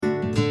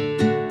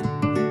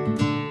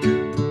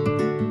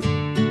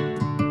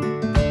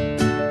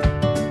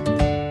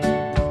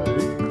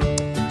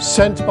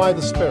Sent by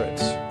the Spirit.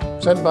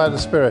 Sent by the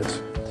Spirit.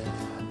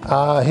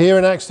 Here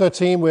in Acts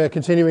 13, we're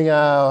continuing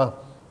our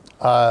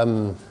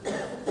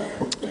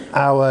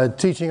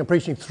teaching and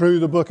preaching through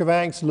the book of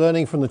Acts,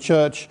 learning from the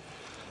church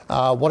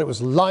what it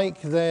was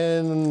like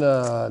then,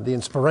 the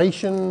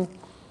inspiration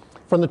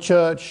from the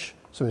church,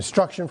 some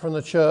instruction from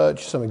the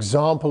church, some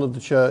example of the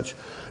church.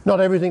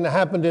 Not everything that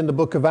happened in the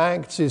book of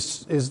Acts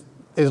is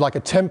like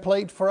a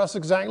template for us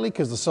exactly,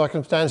 because the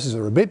circumstances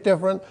are a bit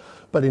different.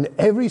 But in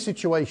every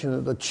situation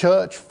that the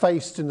church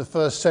faced in the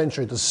first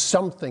century, there's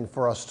something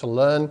for us to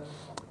learn,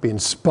 be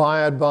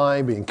inspired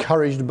by, be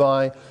encouraged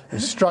by,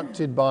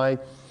 instructed by,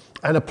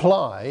 and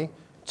apply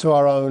to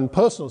our own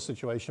personal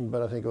situation,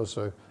 but I think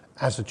also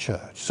as a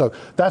church. So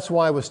that's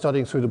why we're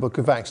studying through the book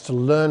of Acts, to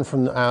learn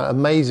from our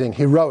amazing,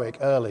 heroic,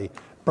 early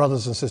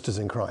brothers and sisters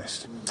in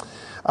Christ.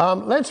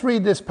 Let's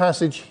read this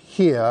passage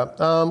here.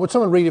 Would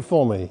someone read it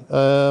for me?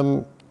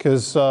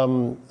 Because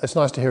it's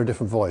nice to hear a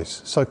different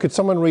voice. So could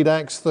someone read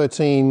Acts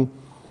 13,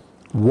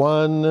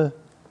 1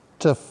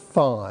 to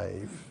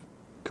 5?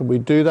 Can we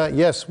do that?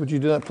 Yes, would you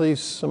do that, please?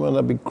 Someone,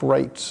 that'd be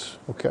great.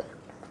 Okay.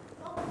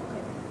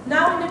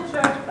 Now in the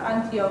church of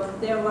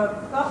Antioch there were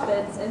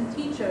prophets and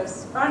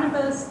teachers,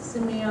 Barnabas,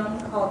 Simeon,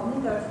 called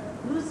Niger,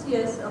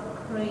 Lucius of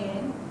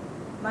Cyrene,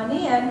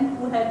 Manaen,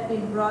 who had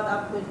been brought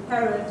up with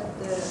Herod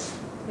the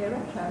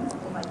Tetrarch,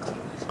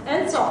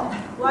 and so on.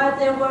 While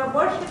they were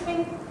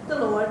worshipping the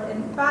Lord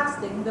and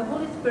fasting, the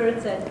Holy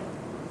Spirit said,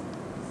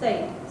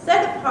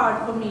 set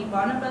apart for me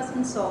Barnabas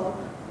and Saul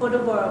for the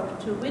work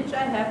to which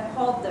I have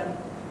called them.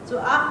 So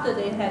after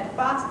they had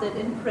fasted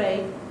and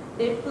prayed,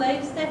 they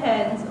placed their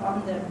hands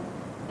on them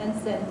and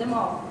sent them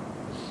off.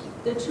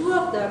 The two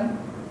of them,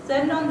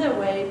 sent on their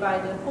way by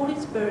the Holy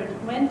Spirit,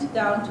 went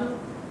down to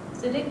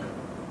Seleucia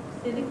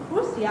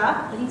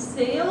and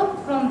sailed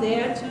from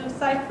there to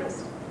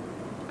Cyprus.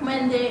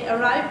 When they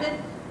arrived at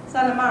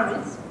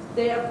Salamis,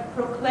 they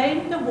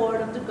proclaimed the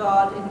word of the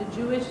God in the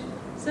Jewish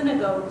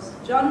synagogues.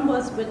 John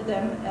was with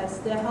them as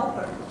their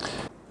helper.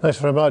 Thanks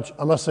very much.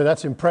 I must say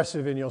that's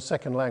impressive in your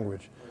second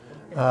language.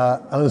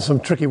 And some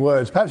tricky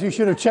words. Perhaps you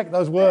should have checked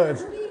those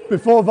words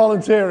before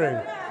volunteering.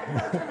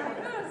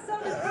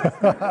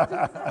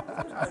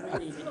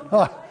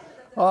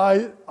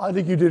 I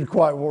think you did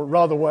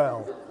rather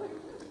well.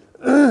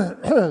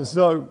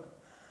 So,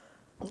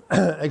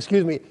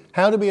 excuse me,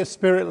 how to be a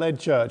spirit-led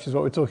church is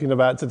what we're talking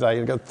about today.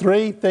 You've got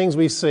three things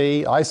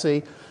I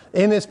see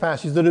in this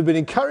passage that have been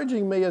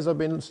encouraging me as I've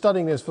been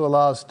studying this for the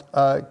last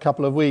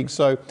couple of weeks.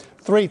 So,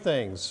 three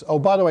things. Oh,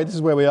 by the way, this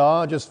is where we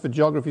are, just for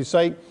geography's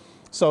sake.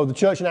 So the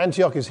church in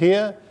Antioch is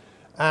here,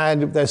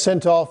 and they're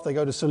sent off. They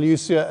go to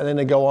Seleucia, and then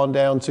they go on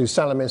down to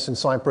Salamis in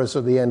Cyprus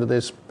at the end of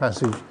this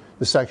passage,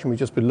 the section we've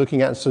just been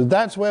looking at. So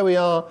that's where we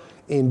are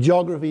in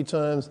geography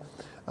terms.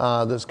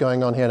 That's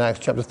going on here in Acts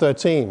chapter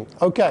 13.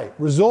 Okay,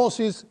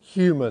 resources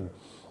resources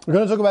We're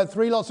going to talk about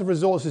three lots of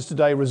resources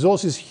today.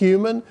 Resources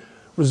human,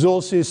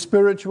 resources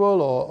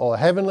spiritual or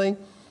heavenly,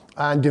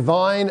 and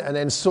divine, and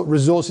then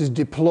resources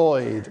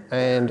deployed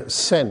and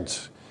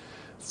sent.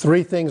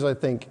 Three things I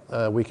think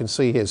we can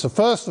see here. So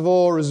first of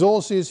all,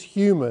 resources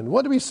human.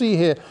 What do we see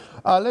here?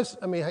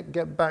 Let me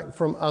get back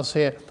from us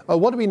here.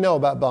 What do we know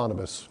about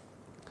Barnabas?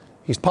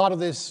 He's part of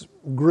this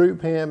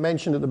group here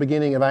mentioned at the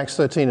beginning of Acts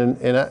 13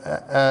 in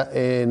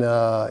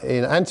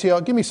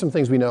Antioch. Give me some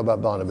things we know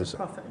about Barnabas.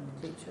 Prophet and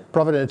a teacher.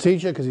 Prophet and a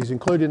teacher, because he's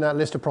included in that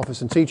list of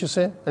prophets and teachers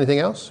here. Anything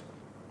else?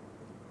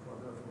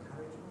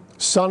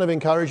 Son of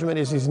encouragement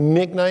is his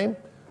nickname.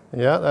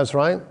 Yeah, that's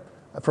right.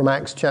 From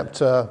Acts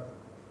chapter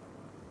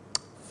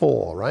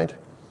 4, right?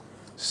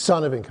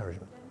 Son of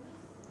encouragement.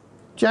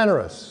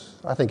 Generous.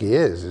 I think he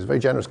is. He's a very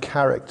generous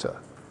character.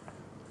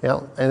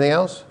 Yeah. Anything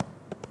else?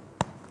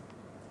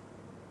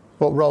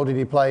 What role did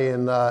he play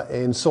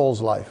in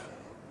Saul's life?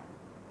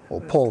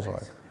 Or Paul's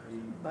life?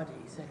 Buddy,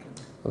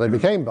 second. Well, they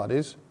became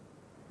buddies.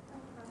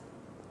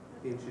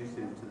 He introduced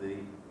him to the...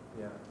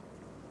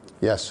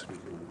 Yes.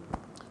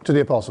 To the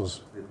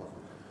apostles.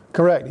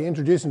 Correct. He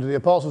introduced him to the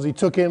apostles. He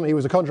took him. He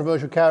was a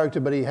controversial character,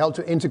 but he helped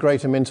to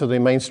integrate him into the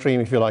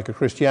mainstream, if you like, of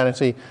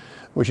Christianity,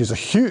 which is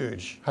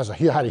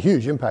had a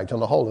huge impact on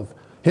the whole of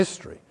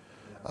history.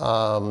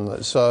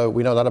 So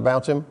we know that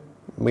about him.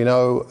 We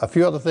know a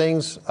few other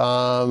things.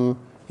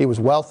 He was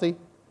wealthy.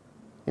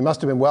 He must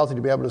have been wealthy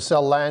to be able to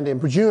sell land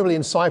presumably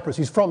in Cyprus.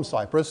 He's from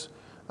Cyprus.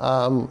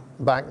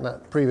 Back in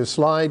that previous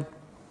slide.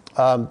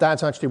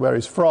 That's actually where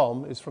he's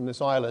from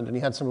this island, and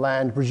he had some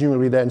land,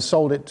 presumably then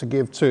sold it to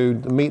give to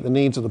meet the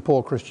needs of the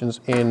poor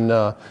Christians in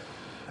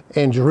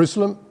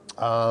Jerusalem.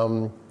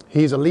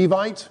 He's a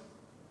Levite,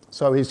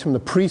 so he's from the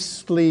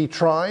priestly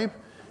tribe.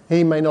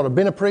 He may not have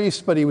been a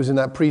priest, but he was in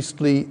that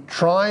priestly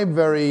tribe,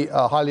 very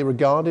highly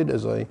regarded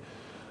as a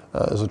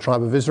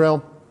tribe of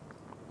Israel.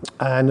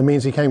 And it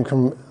means he came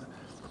from,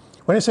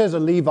 when it says a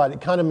Levite,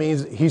 it kind of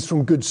means he's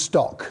from good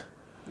stock.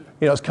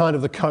 You know, it's kind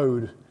of the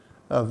code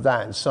of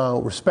that. So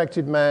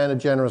respected man, a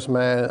generous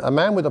man, a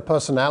man with a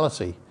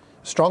personality,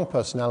 strong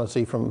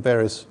personality from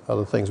various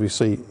other things we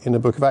see in the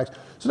book of Acts.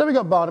 So then we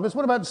got Barnabas.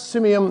 What about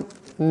Simeon,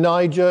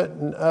 Niger?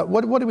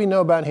 What do we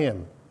know about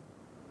him?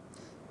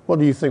 What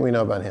do you think we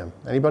know about him?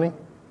 Anybody?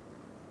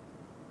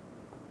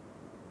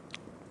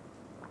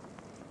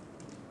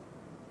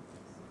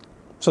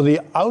 So the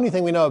only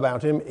thing we know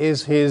about him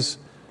is his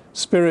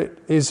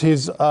spirit,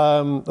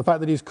 the fact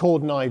that he's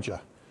called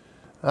Niger.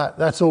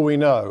 That's all we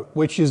know,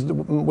 which was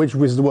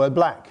the word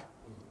black.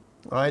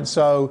 Right?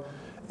 So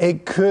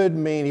it could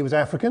mean he was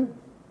African.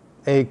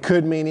 It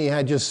could mean he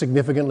had just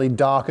significantly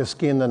darker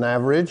skin than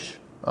average.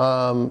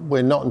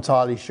 We're not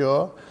entirely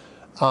sure.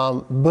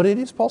 But it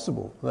is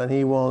possible that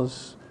he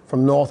was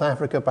from North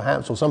Africa,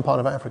 perhaps, or some part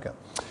of Africa.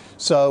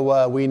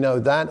 So we know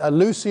that.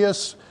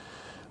 Lucius,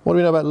 what do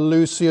we know about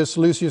Lucius?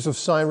 Lucius of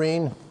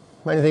Cyrene.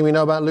 Anything we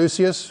know about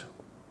Lucius?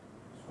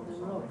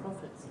 They're all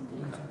prophets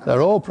and teachers.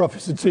 They're all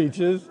prophets and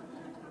teachers.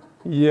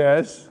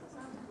 Yes.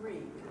 Sounds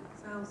Greek.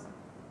 Sounds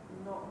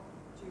not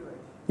Jewish.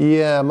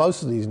 Yeah,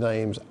 most of these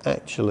names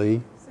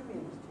actually.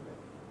 Simeon's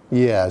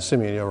Jewish. Yeah,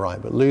 Simeon, you're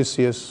right. But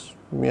Lucius,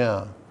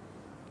 yeah.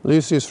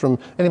 Lucius from,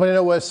 anybody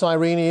know where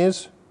Cyrene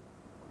is?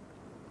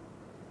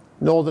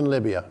 Northern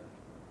Libya.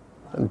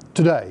 And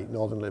today,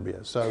 northern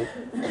Libya. So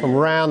from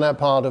around that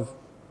part of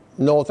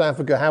North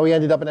Africa. How he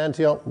ended up in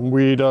Antioch,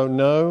 we don't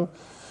know.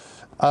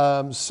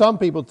 Some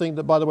people think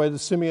that, by the way, the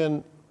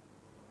Simeon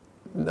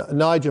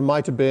Niger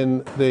might have been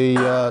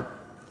the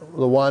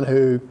one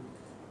who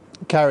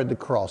carried the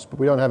cross, but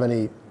we don't have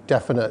any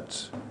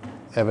definite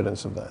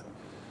evidence of that.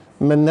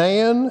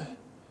 Manaen,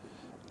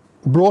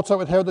 brought up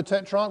with Herod the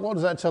Tetrarch. What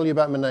does that tell you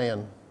about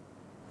Manaen?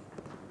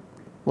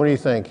 What do you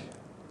think?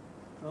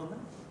 Roman?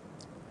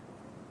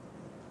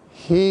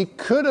 He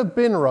could have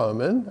been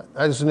Roman.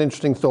 That's an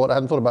interesting thought. I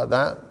hadn't thought about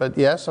that, but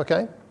yes,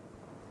 okay.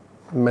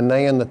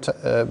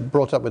 Manaen,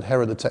 brought up with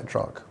Herod the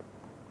Tetrarch.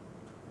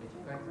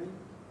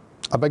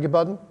 I beg your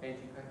pardon?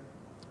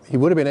 He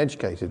would have been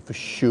educated for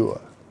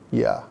sure.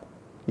 Yeah.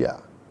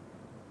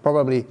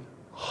 Probably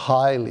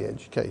highly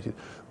educated.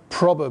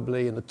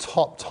 Probably in the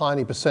top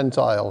tiny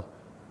percentile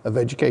of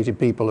educated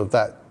people of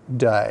that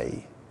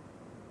day.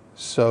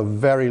 So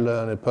very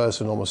learned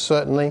person, almost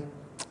certainly.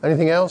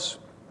 Anything else?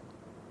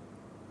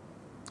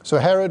 So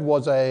Herod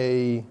was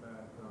a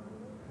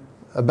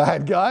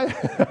bad guy.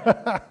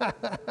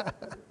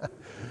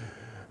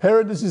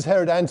 Herod, this is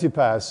Herod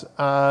Antipas,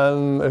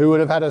 who would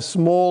have had a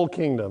small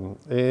kingdom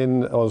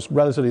or a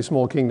relatively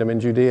small kingdom in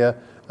Judea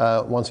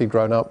once he'd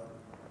grown up.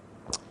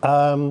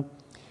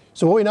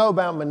 So what we know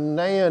about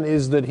Manaen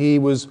is that he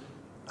was,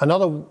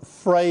 another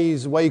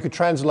phrase where you could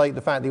translate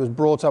the fact that he was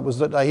brought up was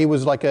that he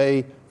was like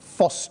a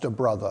foster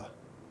brother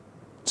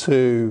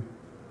to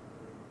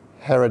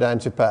Herod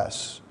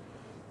Antipas.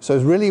 So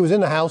he was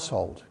in the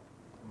household.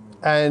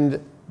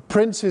 And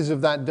princes of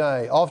that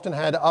day often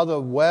had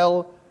other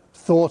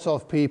thought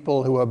of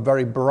people who were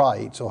very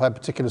bright or had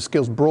particular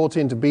skills brought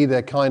in to be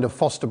their kind of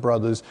foster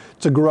brothers,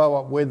 to grow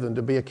up with them,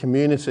 to be a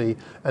community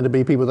and to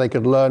be people they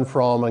could learn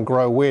from and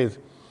grow with.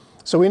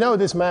 So we know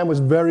this man was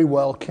very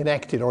well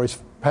connected, or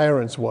his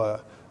parents were.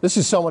 This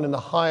is someone in the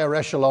higher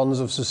echelons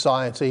of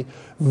society,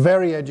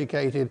 very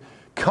educated,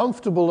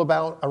 comfortable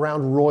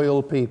around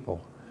royal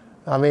people.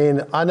 I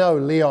mean, I know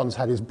Leon's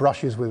had his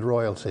brushes with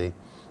royalty,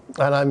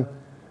 and I'm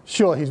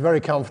sure he's very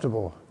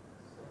comfortable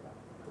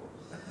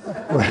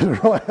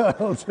with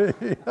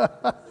royalty.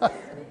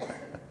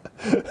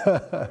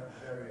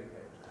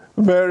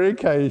 Very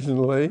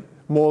occasionally,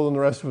 more than the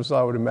rest of us,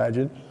 I would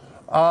imagine.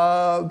 But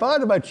I don't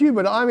know about you,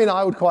 but I mean,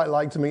 I would quite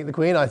like to meet the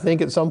Queen, I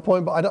think, at some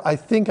point, but I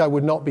think I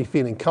would not be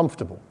feeling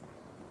comfortable.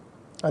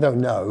 I don't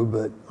know,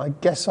 but I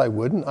guess I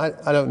wouldn't.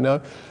 I don't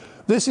know.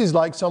 This is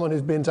like someone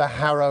who's been to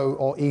Harrow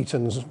or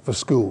Eton's for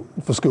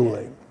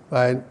schooling,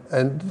 right?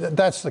 And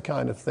that's the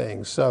kind of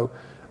thing. So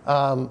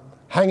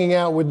hanging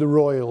out with the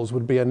royals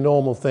would be a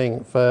normal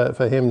thing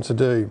for him to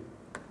do.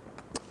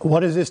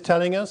 What is this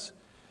telling us?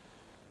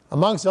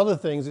 Amongst other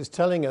things, it's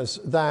telling us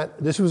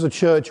that this was a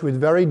church with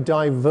very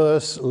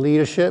diverse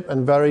leadership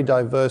and very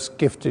diverse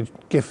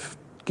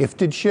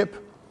giftedship.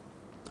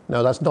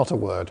 No, that's not a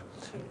word.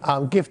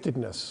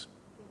 Giftedness.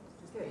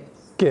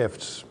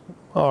 Gifts.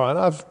 All right,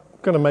 I'm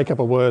going to make up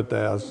a word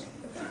there. I was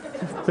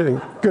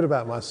feeling good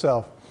about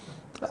myself.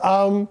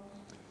 So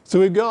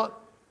we've got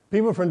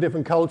people from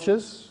different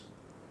cultures,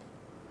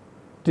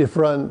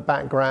 different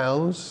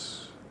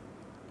backgrounds,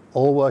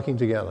 all working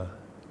together.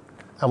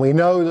 And we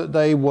know that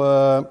they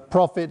were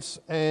prophets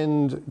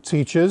and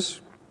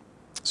teachers,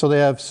 so they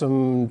have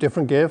some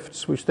different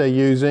gifts which they're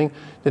using.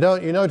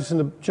 You notice in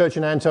the church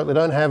in Antioch, they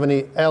don't have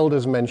any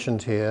elders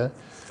mentioned here.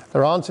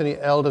 There aren't any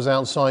elders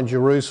outside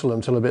Jerusalem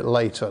till a bit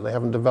later. They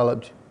haven't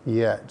developed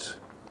yet.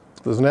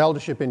 There's an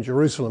eldership in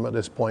Jerusalem at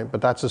this point,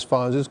 but that's as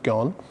far as it's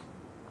gone.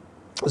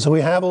 So we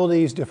have all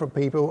these different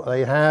people.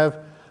 They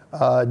have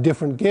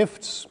different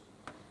gifts,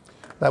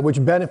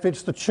 which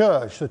benefits the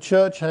church. The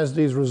church has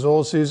these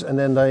resources, and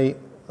then they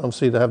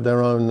have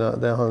their own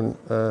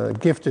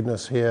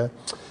giftedness here.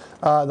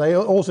 They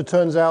also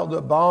turns out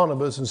that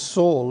Barnabas and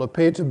Saul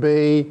appear to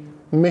be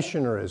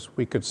missionaries,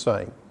 we could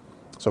say.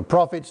 So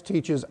prophets,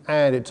 teachers,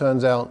 and it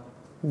turns out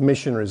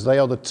missionaries. They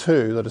are the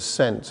two that are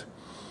sent.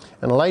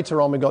 And later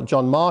on, we got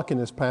John Mark in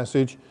this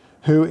passage,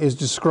 who is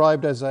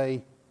described as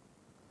a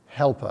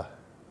helper.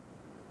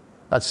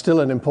 That's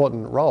still an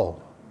important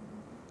role,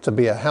 to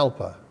be a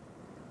helper.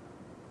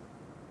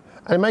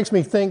 And it makes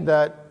me think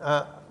that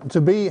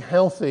to be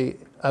healthy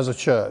as a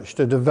church,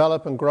 to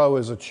develop and grow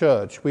as a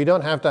church, we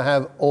don't have to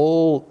have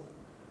all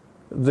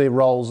the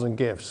roles and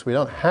gifts. We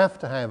don't have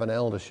to have an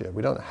eldership.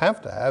 We don't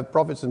have to have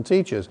prophets and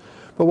teachers.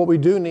 But what we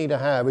do need to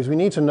have is we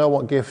need to know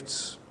what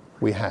gifts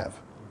we have.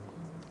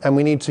 And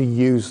we need to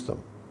use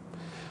them.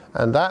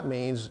 And that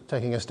means,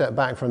 taking a step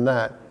back from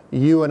that,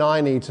 you and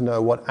I need to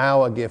know what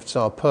our gifts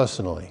are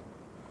personally.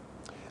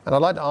 And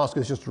I'd like to ask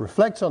us just to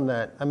reflect on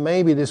that, and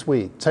maybe this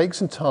week take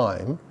some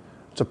time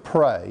to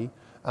pray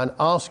and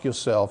ask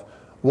yourself,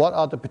 what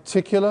are the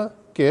particular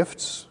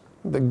gifts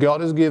that God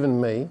has given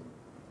me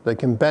that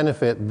can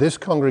benefit this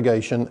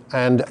congregation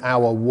and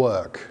our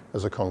work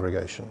as a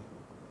congregation,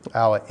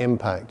 our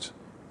impact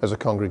as a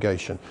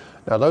congregation?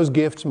 Now, those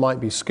gifts might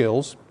be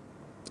skills.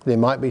 They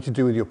might be to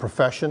do with your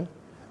profession.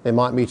 They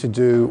might be to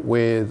do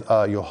with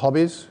your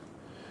hobbies.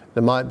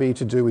 They might be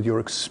to do with your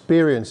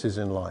experiences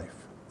in life,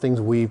 things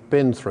we've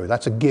been through.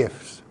 That's a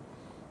gift.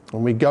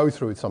 When we go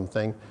through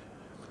something,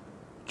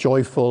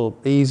 joyful,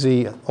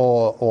 easy,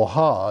 or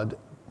hard,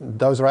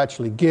 those are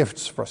actually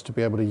gifts for us to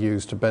be able to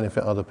use to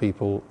benefit other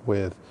people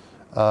with.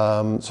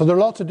 So there are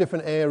lots of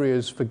different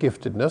areas for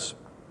giftedness.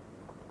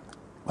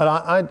 But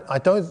I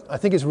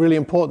think it's really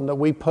important that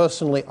we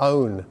personally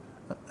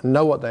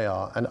know what they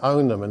are and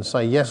own them and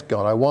say, yes,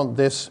 God, I want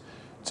this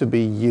to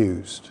be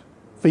used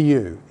for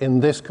you in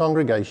this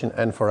congregation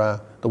and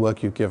for the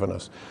work you've given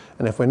us.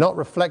 And if we're not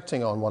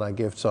reflecting on what our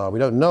gifts are, we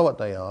don't know what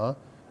they are,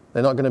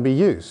 they're not going to be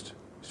used.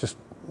 It's just,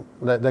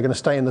 they're going to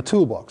stay in the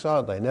toolbox,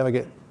 aren't they? Never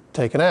get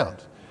taken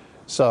out.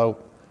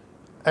 So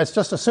it's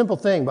just a simple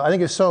thing, but I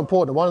think it's so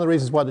important. One of the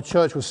reasons why the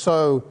church was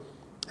so,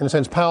 in a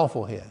sense,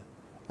 powerful here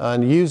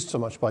and used so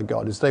much by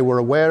God is they were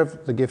aware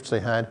of the gifts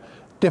they had,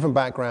 different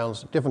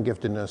backgrounds, different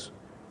giftedness.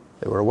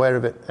 They were aware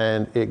of it,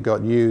 and it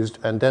got used,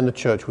 and then the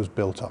church was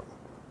built up.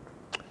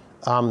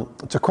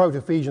 To quote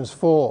Ephesians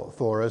 4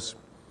 for us,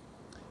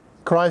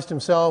 Christ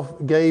himself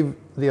gave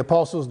the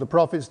apostles, the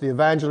prophets, the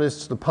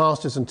evangelists, the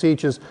pastors and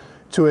teachers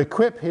to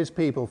equip his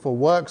people for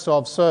works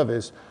of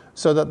service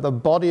so that the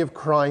body of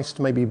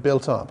Christ may be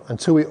built up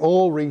until we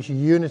all reach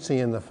unity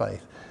in the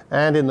faith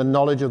and in the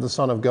knowledge of the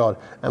Son of God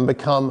and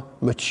become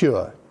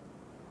mature,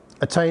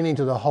 attaining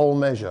to the whole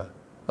measure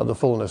of the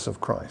fullness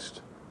of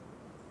Christ.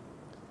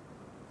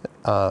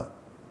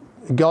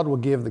 God will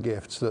give the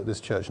gifts that this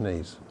church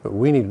needs, but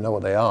we need to know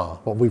what they are,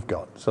 what we've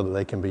got, so that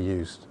they can be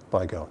used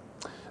by God.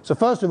 So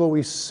first of all,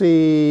 we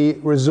see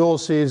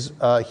resources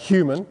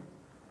human,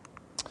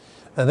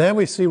 and then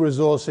we see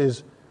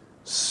resources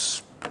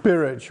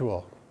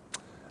spiritual.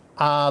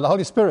 The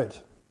Holy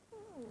Spirit,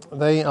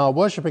 they are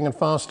worshipping and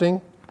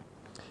fasting,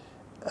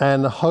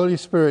 and the Holy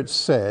Spirit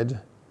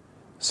said,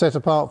 "Set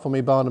apart for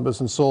me Barnabas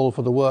and Saul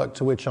for the work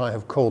to which I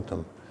have called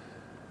them."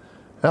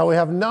 Now, we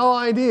have no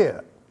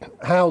idea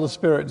how the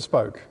Spirit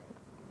spoke.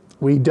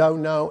 We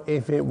don't know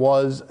if it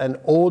was an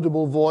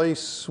audible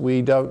voice.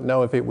 We don't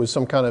know if it was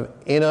some kind of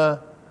inner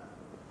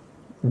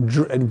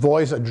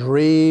voice, a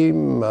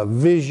dream, a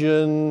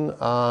vision.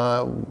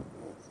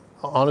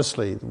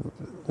 Honestly,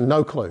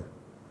 no clue.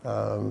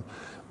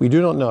 We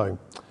do not know.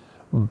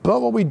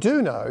 But what we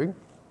do know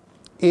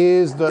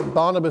is that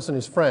Barnabas and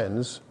his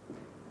friends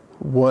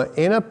were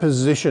in a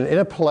position, in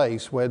a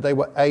place where they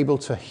were able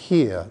to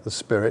hear the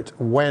Spirit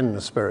when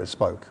the Spirit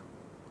spoke.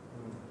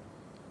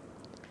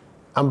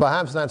 And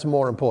perhaps that's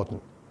more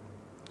important.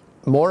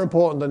 More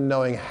important than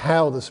knowing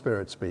how the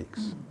Spirit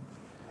speaks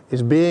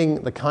is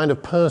being the kind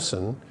of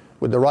person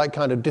with the right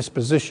kind of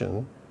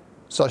disposition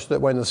such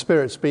that when the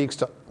Spirit speaks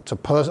to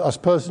us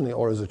personally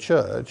or as a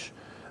church,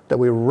 that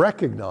we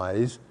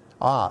recognize,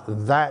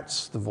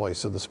 that's the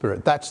voice of the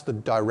Spirit. That's the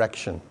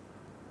direction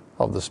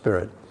of the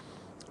Spirit.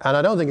 And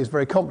I don't think it's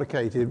very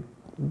complicated,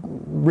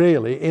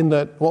 really, in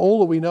that all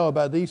that we know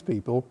about these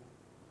people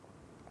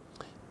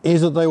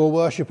is that they were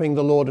worshipping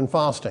the Lord and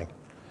fasting.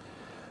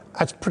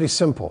 That's pretty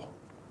simple.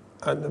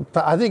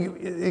 But I think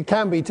it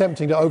can be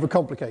tempting to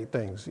overcomplicate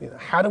things.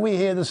 How do we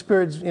hear the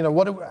Spirit's,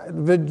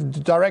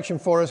 the direction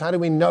for us? How do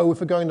we know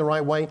if we're going the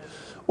right way?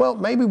 Well,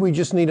 maybe we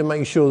just need to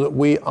make sure that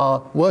we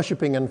are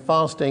worshipping and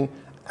fasting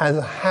as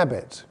a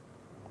habit.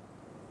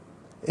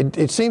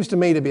 It seems to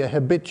me to be a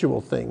habitual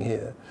thing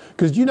here.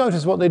 Because you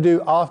notice what they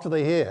do after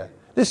they hear.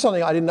 This is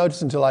something I didn't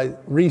notice until I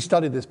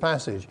restudied this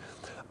passage.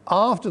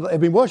 After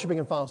they've been worshipping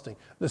and fasting,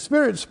 the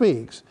Spirit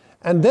speaks,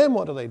 and then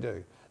what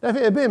do? Now, if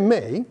it had been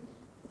me,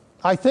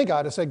 I think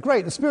I'd have said,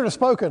 great, the Spirit has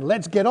spoken,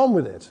 let's get on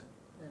with it.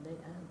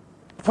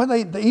 But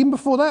even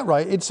before that,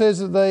 right, it says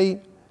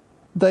that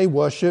they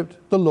worshipped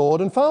the Lord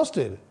and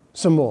fasted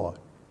some more.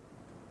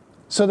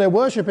 So they're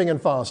worshipping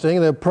and fasting,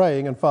 they're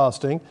praying and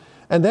fasting,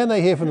 and then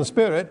they hear from the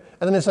Spirit,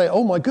 and then they say,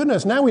 oh my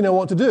goodness, now we know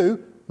what to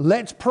do,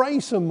 let's pray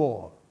some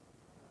more.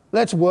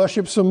 Let's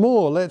worship some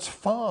more, let's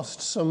fast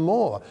some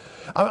more.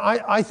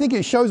 I think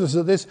it shows us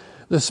that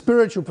the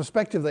spiritual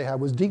perspective they had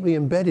was deeply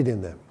embedded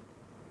in them.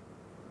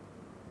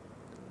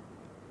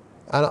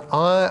 And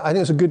I think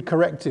it's a good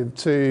corrective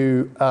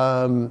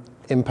to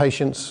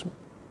impatience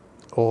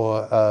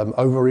or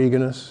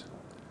over-eagerness,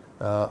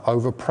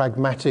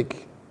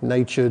 over-pragmatic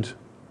natured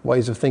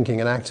ways of thinking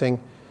and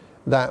acting,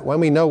 that when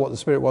we know what the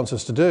Spirit wants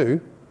us to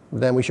do,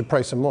 then we should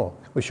pray some more.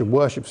 We should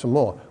worship some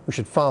more. We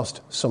should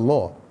fast some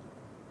more.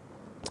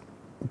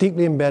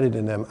 Deeply embedded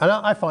in them. And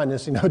I find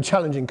this, a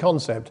challenging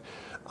concept.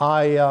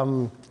 I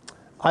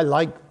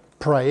like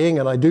praying,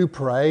 and I do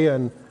pray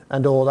and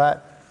all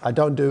that. I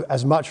don't do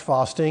as much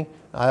fasting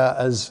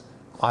as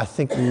I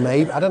think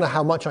maybe. I don't know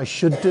how much I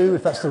should do,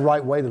 if that's the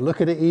right way to look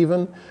at it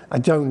even. I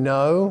don't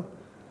know.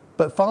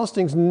 But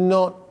fasting's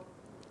not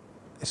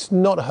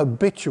a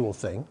habitual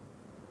thing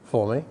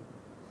for me.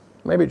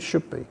 Maybe it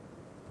should be.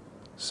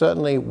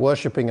 Certainly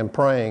worshipping and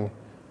praying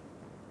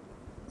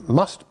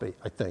must be,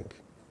 I think.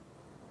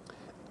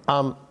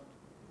 So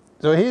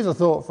here's a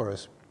thought for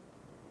us.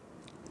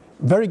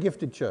 Very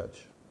gifted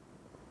church,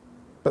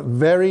 but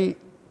very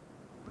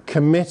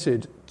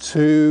committed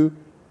to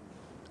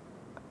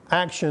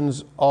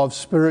actions of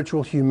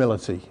spiritual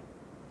humility,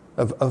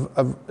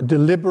 of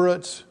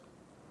deliberate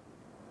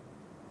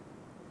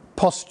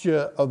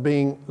posture of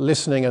being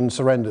listening and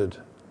surrendered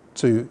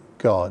to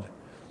God.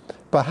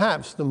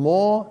 Perhaps the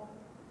more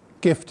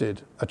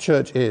gifted a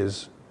church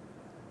is,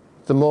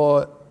 the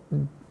more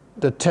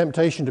the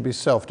temptation to be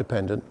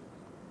self-dependent,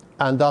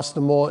 and thus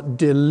the more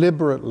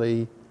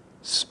deliberately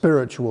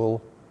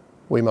spiritual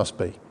we must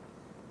be.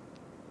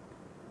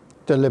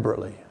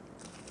 Deliberately.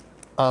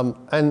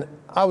 And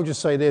I would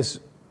just say this,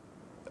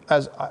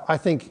 as I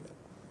think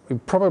we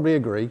probably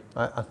agree,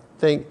 I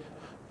think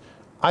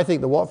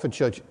the Watford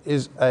Church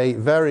is a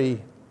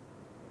very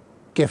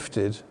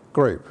gifted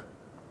group.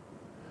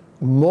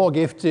 More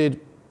gifted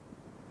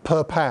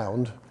per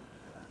pound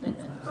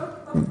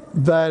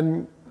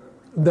than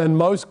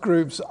most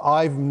groups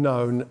I've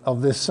known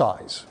of this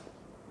size.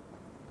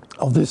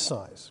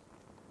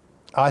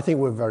 I think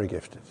we're very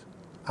gifted.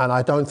 And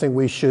I don't think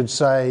we should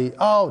say,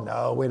 oh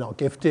no, we're not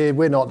gifted,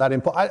 we're not that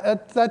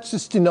important. That's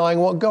just denying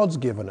what God's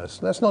given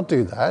us. Let's not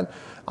do that.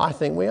 I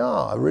think we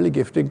are a really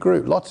gifted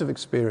group. Lots of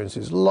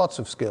experiences, lots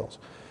of skills.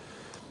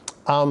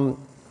 But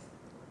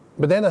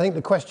then I think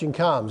the question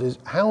comes is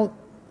how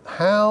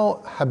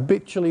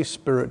habitually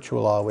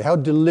spiritual are we? How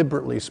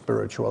deliberately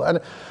spiritual?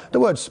 And the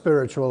word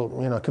spiritual,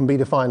 can be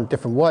defined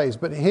different ways.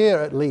 But here,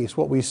 at least,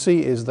 what we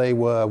see is they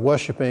were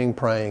worshipping,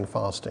 praying,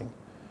 fasting.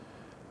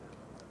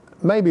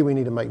 Maybe we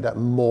need to make that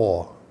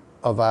more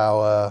of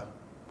our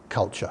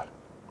culture.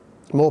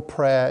 More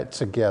prayer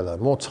together,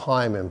 more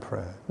time in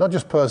prayer. Not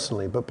just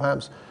personally, but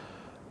perhaps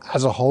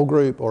as a whole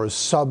group or as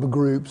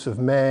subgroups of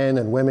men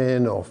and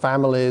women or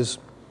families.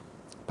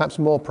 Perhaps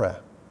more prayer.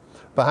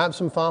 Perhaps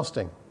some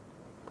fasting.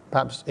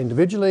 Perhaps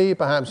individually,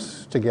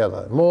 perhaps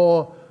together.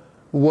 More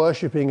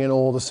worshipping in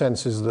all the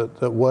senses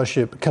that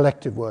worship,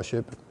 collective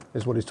worship,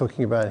 is what he's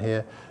talking about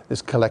here,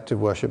 is collective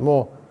worship.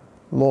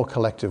 More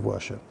collective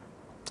worship.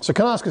 So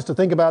can I ask us to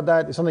think about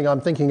that? It's something I'm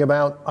thinking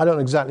about. I don't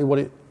know exactly what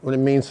it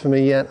means for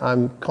me yet.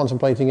 I'm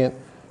contemplating it,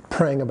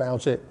 praying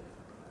about it.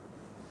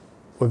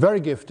 We're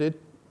very gifted.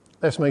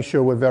 Let's make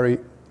sure we're very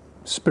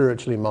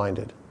spiritually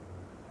minded.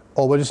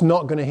 Or we're just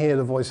not going to hear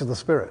the voice of the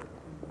Spirit.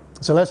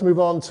 So let's move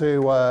on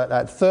to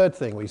that third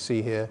thing we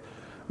see here.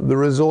 The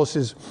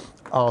resources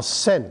are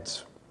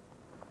sent.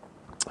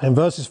 In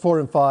verses 4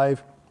 and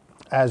 5,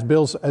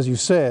 as you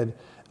said,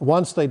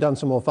 once they'd done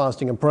some more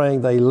fasting and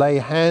praying, they lay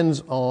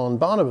hands on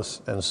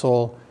Barnabas and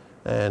Saul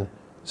and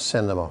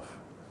send them off.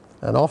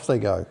 And off they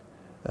go.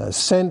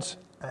 Sent,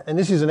 and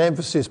this is an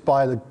emphasis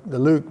by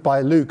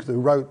Luke, who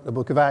wrote the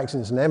book of Acts,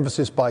 and it's an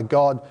emphasis by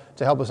God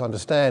to help us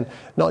understand,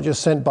 not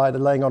just sent by the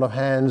laying on of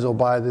hands or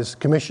by this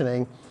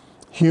commissioning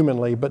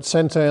humanly, but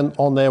sent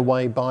on their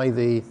way by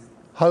the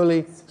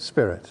Holy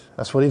Spirit.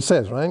 That's what it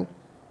says, right?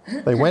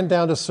 They went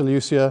down to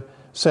Seleucia,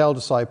 sailed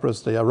to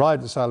Cyprus, they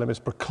arrived at Salamis,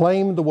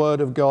 proclaimed the word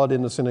of God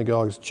in the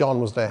synagogues.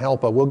 John was their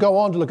helper. We'll go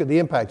on to look at the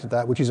impact of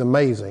that, which is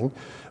amazing.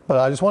 But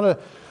I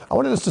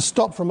wanted us to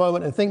stop for a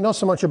moment and think not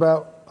so much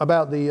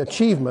about the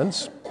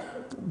achievements,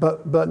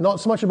 but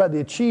not so much about the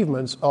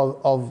achievements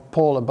of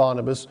Paul and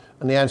Barnabas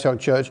and the Antioch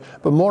church,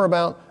 but more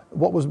about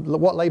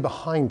what lay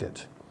behind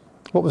it.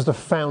 What was the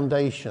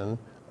foundation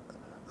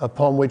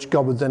upon which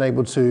God was then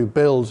able to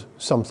build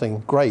something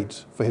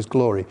great for his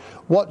glory?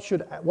 What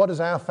does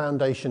our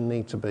foundation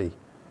need to be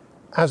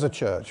as a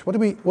church? What do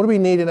we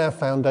need in our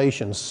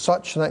foundation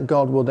such that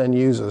God will then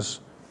use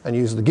us and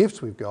use the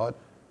gifts we've got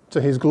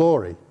to his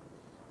glory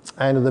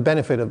and to the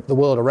benefit of the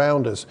world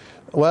around us?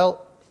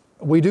 Well,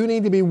 we do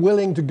need to be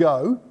willing to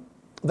go.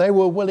 They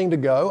were willing to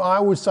go.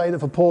 I would say that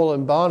for Paul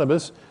and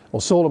Barnabas,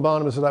 or Saul and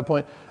Barnabas at that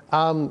point,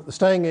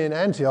 staying in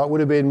Antioch would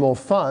have been more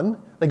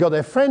fun. They got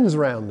their friends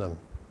around them.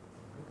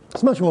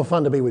 It's much more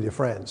fun to be with your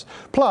friends.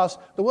 Plus,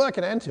 the work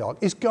in Antioch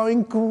is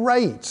going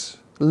great.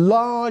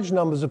 Large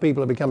numbers of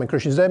people are becoming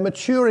Christians. They're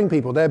maturing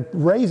people. They're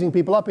raising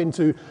people up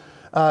into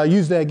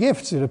use their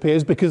gifts, it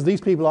appears, because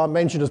these people aren't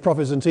mentioned as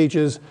prophets and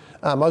teachers,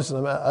 most of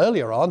them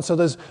earlier on. So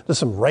there's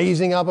some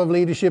raising up of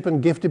leadership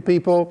and gifted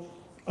people.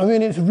 I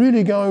mean, it's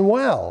really going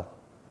well.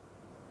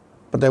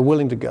 But they're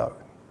willing to go.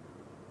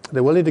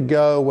 They're willing to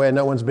go where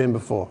no one's been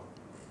before.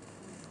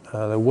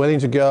 They're willing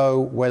to go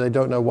where they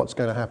don't know what's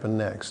going to happen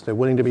next. They're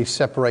willing to be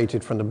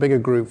separated from the bigger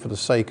group for the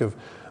sake of,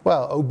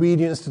 well,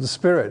 obedience to the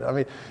Spirit. I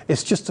mean,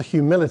 it's just a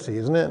humility,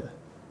 isn't it?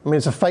 I mean,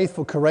 it's a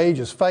faithful,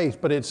 courageous faith,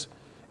 but it's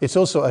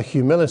also a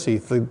humility.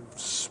 The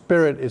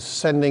Spirit is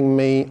sending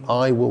me,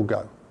 I will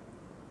go.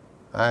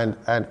 And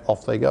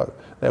off they go.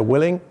 They're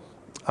willing,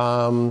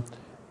 and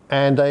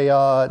they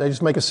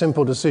just make a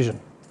simple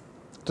decision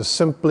to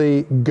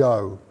simply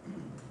go.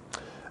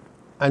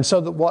 And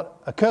so that what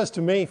occurs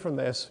to me from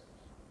this,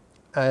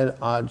 and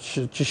I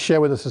should just share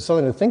with us as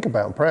something to think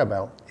about and pray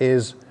about,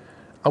 is,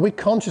 are we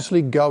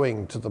consciously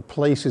going to the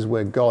places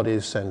where God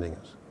is sending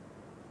us?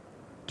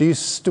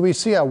 Do we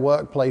see our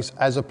workplace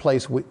as a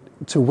place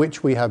to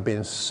which we have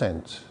been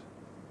sent?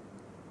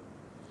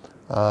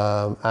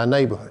 Our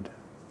neighborhood,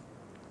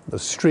 the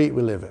street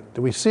we live in,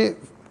 do we see it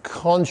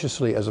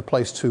consciously as a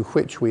place to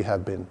which we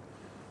have been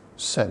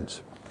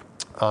sent?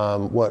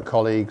 Work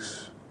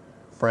colleagues,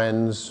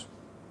 friends.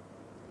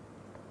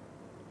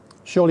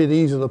 Surely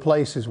these are the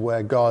places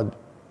where God's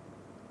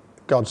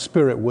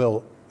Spirit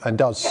will and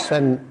does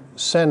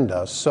send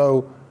us.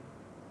 So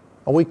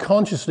are we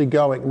consciously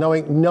going,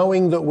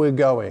 knowing that we're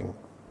going?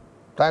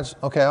 That's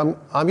okay.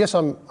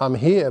 I'm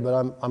here,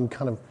 but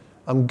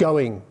I'm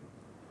going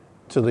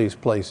to these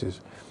places.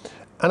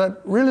 And I'd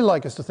really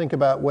like us to think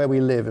about where we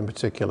live in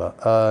particular.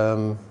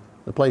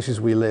 The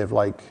places we live,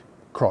 like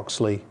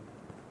Croxley,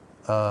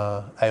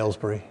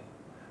 Aylesbury,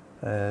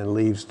 and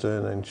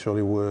Leavesden, and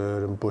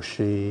Chorleywood, and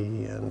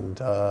Bushy, and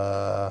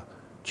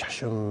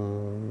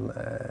Chesham,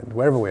 and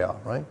wherever we are,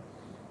 right?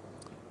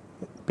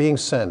 Being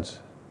sent,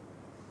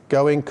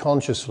 going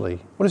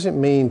consciously. What does it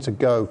mean to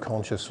go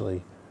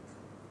consciously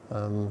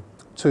to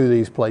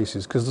these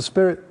places? Because the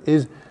Spirit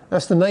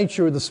that's the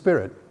nature of the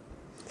Spirit,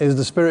 is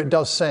the Spirit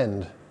does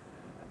send.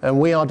 And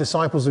we are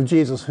disciples of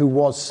Jesus who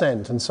was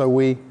sent, and so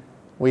we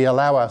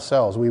allow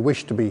ourselves, we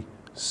wish to be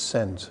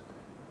sent.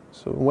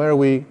 So where are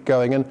we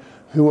going, and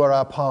who are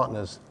our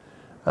partners?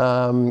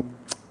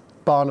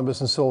 Barnabas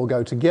and Saul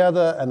go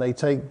together, and they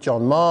take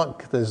John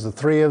Mark. There's the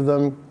three of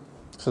them.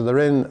 So they're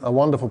in a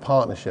wonderful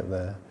partnership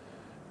there,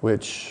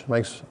 which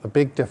makes a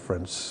big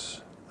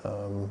difference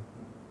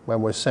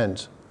when we're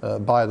sent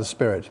by the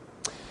Spirit.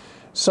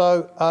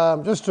 So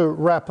just to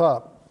wrap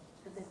up,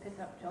 Did they pick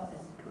up John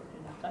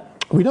in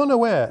Cyprus? we don't know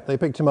where they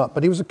picked him up,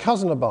 but he was a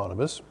cousin of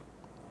Barnabas.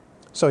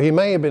 So he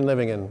may have been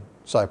living in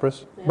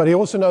Cyprus, but he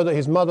also know that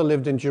his mother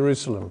lived in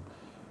Jerusalem.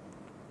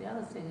 The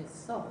other thing is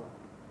Saul.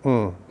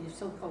 He's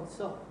still called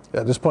Saul.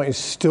 At this point, he's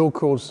still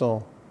called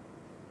Saul.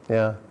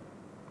 Yeah.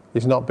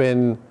 He's not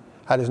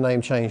had his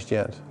name changed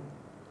yet.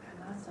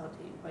 And I thought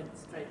he went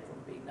straight from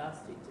being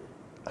nasty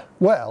to...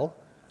 Well,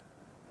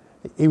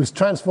 he was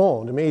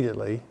transformed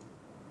immediately,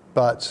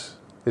 but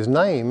his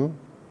name,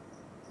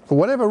 for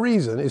whatever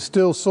reason, is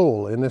still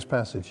Saul in this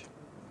passage.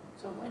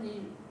 So when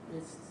he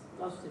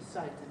lost his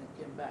sight and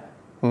he came back,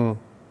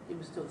 he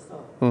was still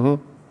Saul.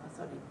 Mm-hmm. I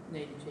thought he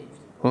name changed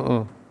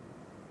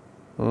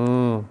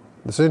it.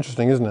 It's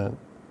interesting, isn't it?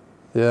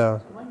 Yeah.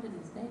 So when did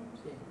his name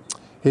change?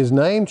 His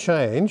name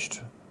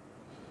changed.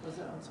 Was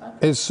it on Cyprus?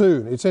 It's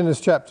soon. It's in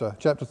this chapter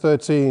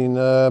 13.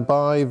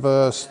 By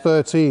verse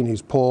 13,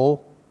 he's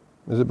Paul.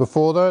 Is it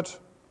before that?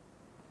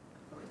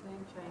 Well, his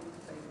name changed,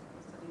 so he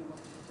said he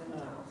wanted the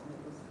Gentiles, and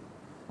it was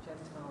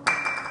Gentiles.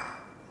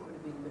 It would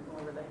have been a bit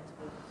more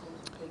relatable sort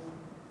of thing.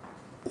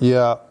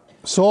 Yeah.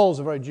 Saul's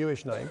a very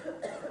Jewish name,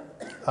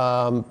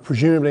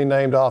 presumably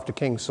named after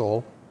King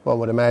Saul, one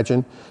would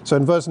imagine. So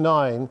in verse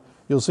 9,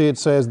 you'll see it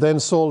says, then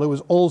Saul, who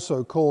was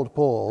also called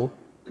Paul.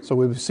 So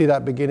we see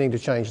that beginning to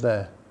change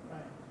there.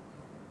 Right.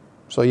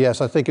 So yes,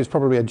 I think it's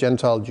probably a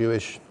Gentile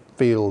Jewish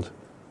field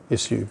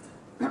issue.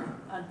 And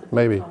the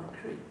Maybe. people on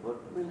Crete, what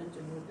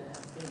religion would they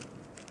have been?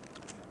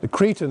 The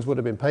Cretans would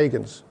have been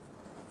pagans.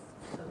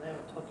 So they were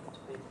talking to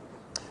people.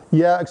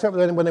 Yeah, except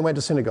when they went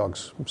to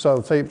synagogues. So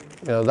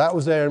that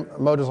was their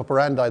modus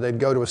operandi. They'd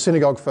go to a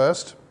synagogue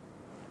first,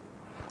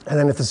 and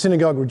then if the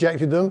synagogue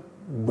rejected them,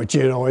 which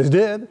it always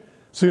did,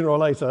 sooner or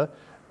later,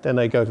 then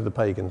they go to the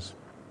pagans.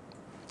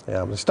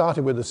 Yeah, but it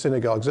started with the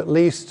synagogues, at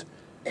least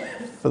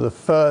for the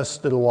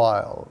first little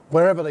while,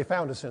 wherever they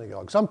found a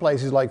synagogue. Some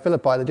places like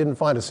Philippi, they didn't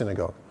find a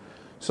synagogue.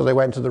 So they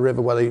went to the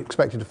river where they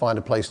expected to find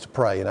a place to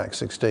pray in Acts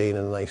 16,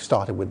 and they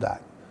started with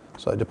that.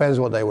 So it depends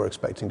what they were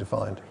expecting to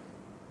find.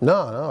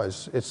 No,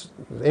 it's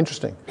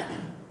interesting.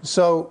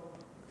 So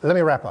let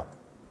me wrap up.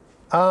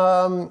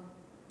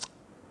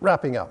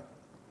 Wrapping up.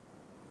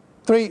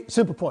 3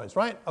 simple points,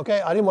 right?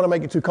 Okay, I didn't want to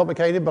make it too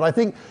complicated, but I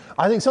think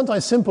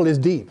sometimes simple is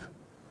deep.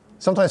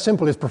 Sometimes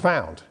simple is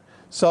profound.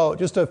 So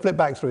just to flip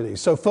back through these.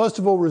 So first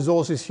of all,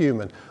 resources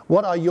human.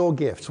 What are your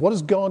gifts? What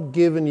has God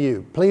given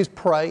you? Please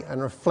pray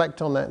and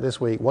reflect on that this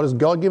week. What has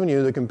God given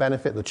you that can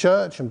benefit the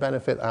church and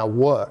benefit our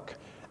work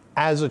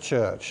as a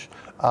church?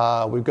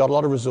 We've got a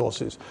lot of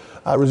resources.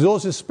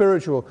 Resources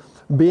spiritual,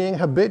 being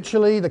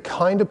habitually the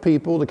kind of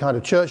people, the kind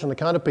of church and the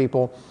kind of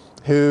people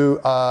who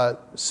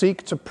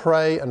seek to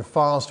pray and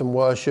fast and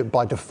worship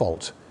by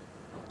default.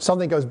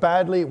 Something goes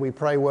badly, we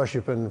pray,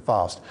 worship, and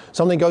fast.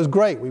 Something goes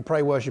great, we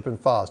pray, worship, and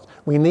fast.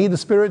 We need the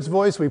Spirit's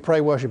voice, we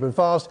pray, worship, and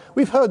fast.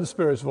 We've heard the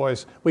Spirit's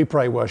voice, we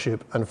pray,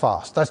 worship, and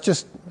fast. That's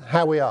just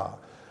how we are.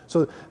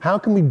 So how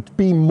can we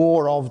be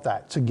more of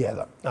that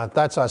together?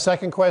 That's our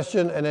second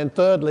question. And then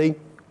thirdly,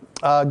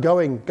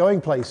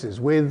 going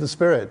places with the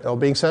Spirit, or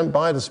being sent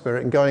by the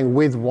Spirit and going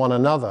with one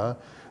another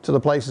to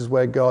the places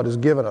where God has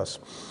given us.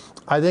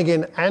 I think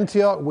in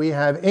Antioch we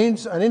have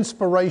an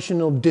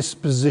inspirational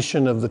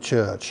disposition of the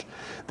church.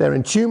 They're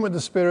in tune with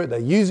the Spirit, they're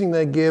using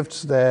their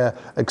gifts, they're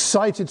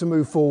excited to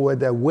move forward,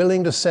 they're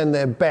willing to send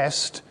their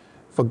best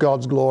for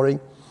God's glory.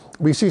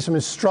 We see some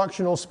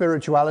instructional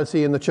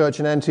spirituality in the church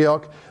in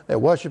Antioch. They're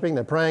worshiping,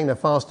 they're praying, they're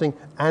fasting,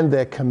 and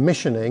they're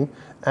commissioning.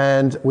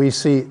 And we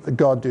see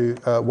God do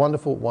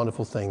wonderful,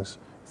 wonderful things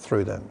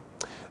through them.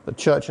 The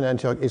church in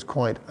Antioch is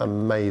quite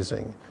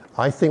amazing.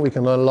 I think we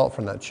can learn a lot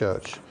from that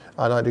church.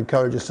 And I'd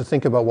encourage us to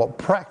think about what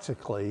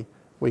practically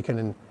we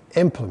can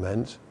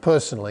implement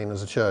personally and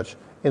as a church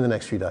in the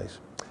next few days.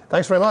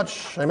 Thanks very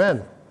much.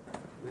 Amen.